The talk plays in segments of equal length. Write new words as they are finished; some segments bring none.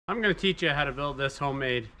I'm going to teach you how to build this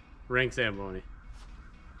homemade rink Zamboni.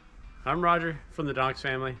 I'm Roger from the Donks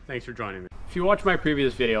family. Thanks for joining me. If you watch my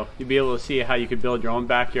previous video, you'll be able to see how you could build your own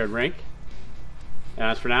backyard rink. And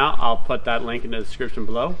as for now, I'll put that link in the description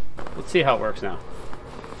below. Let's see how it works now.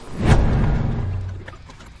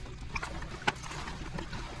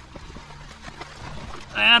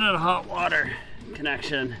 I added a hot water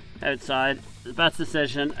connection outside. The best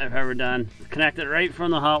decision I've ever done. Connect it right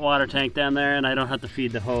from the hot water tank down there, and I don't have to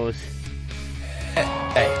feed the hose.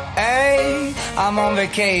 Hey, I'm on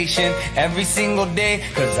vacation every single day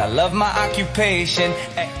because I love my occupation.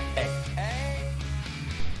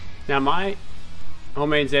 Now my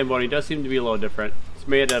homemade Zamboni does seem to be a little different. It's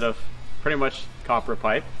made out of pretty much copper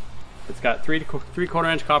pipe. It's got three-quarter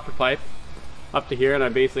inch copper pipe up to here, and I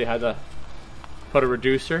basically had to put a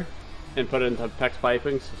reducer and put it into Pex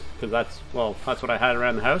pipings because that's what I had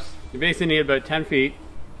around the house. You basically need about 10 feet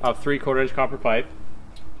of 3/4 inch copper pipe,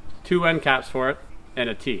 2 end caps for it, and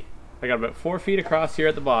a T. I got about 4 feet across here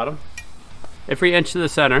at the bottom. Every inch to the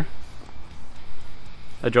center,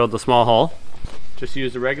 I drilled the small hole. Just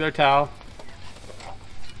used a regular towel.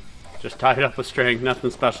 Just tied it up with string,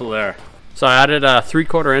 nothing special there. So I added a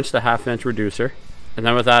 3/4 inch to 1/2 inch reducer. And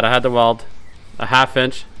then with that, I had to weld a 1/2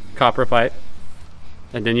 inch copper pipe.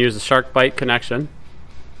 And then use a Sharkbite connection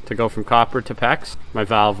to go from copper to Pex. My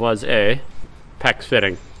valve was a Pex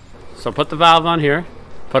fitting. So put the valve on here,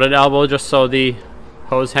 put an elbow just so the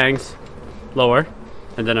hose hangs lower,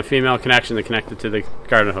 and then a female connection to connect it to the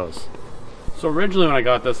garden hose. So originally when I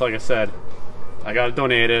got this, like I said, I got it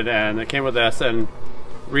donated and it came with this, and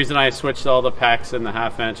the reason I switched all the Pex and the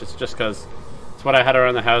 1/2 inch is just because it's what I had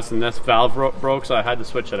around the house and this valve broke, so I had to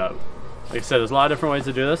switch it out. Like I said, there's a lot of different ways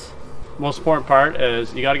to do this. Most important part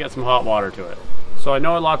is you got to get some hot water to it. So I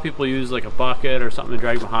know a lot of people use like a bucket or something to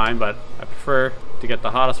drag behind, but I prefer to get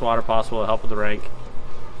the hottest water possible to help with the rink.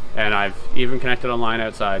 And I've even connected a line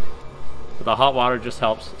outside. But the hot water just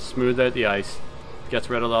helps smooth out the ice, gets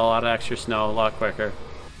rid of a lot of extra snow a lot quicker.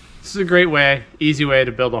 This is a great way, easy way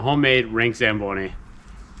to build a homemade rink Zamboni.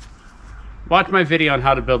 Watch my video on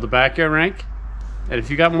how to build a backyard rink. And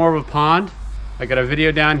if you got more of a pond, I got a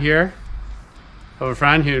video down here of a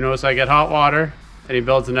friend who knows I get hot water, and he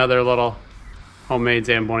builds another little homemade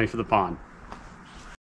Zamboni for the pond.